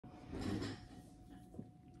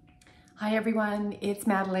Hi everyone, it's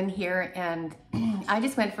Madeline here, and I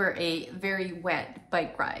just went for a very wet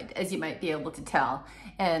bike ride, as you might be able to tell.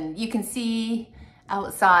 And you can see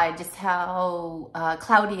outside just how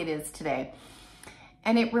cloudy it is today.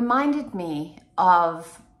 And it reminded me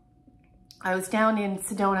of, I was down in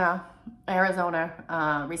Sedona,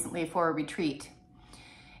 Arizona recently for a retreat.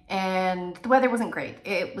 And the weather wasn't great.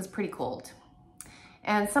 It was pretty cold.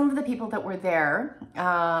 And some of the people that were there,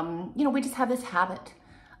 we just have this habit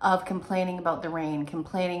of complaining about the rain,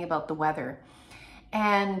 complaining about the weather.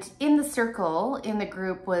 And in the circle, in the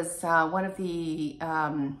group, was one of the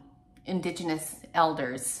Indigenous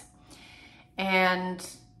elders. And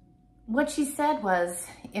what she said was,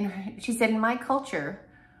 she said, in my culture,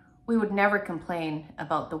 we would never complain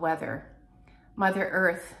about the weather. Mother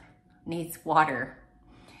Earth needs water.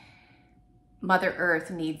 Mother Earth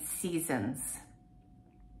needs seasons.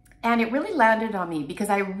 And it really landed on me because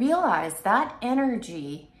I realized that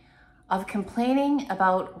energy of complaining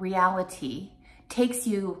about reality takes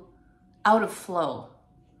you out of flow.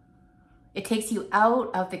 It takes you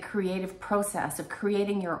out of the creative process of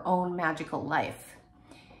creating your own magical life.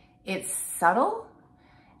 It's subtle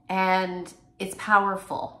and it's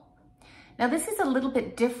powerful. Now, this is a little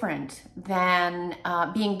bit different than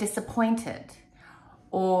being disappointed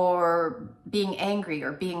or being angry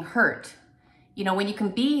or being hurt. You know, when you can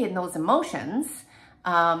be in those emotions,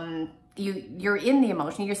 you're in the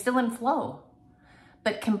emotion, you're still in flow.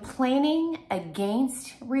 But complaining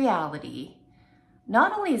against reality,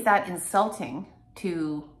 not only is that insulting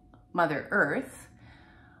to Mother Earth,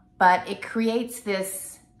 but it creates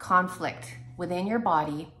this conflict within your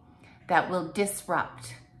body that will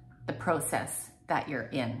disrupt the process that you're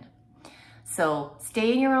in. So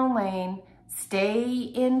stay in your own lane, stay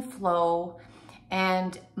in flow,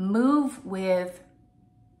 and move with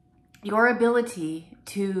your ability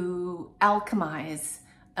to alchemize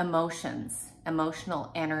emotions,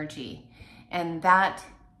 emotional energy, and that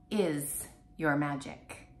is your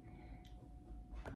magic.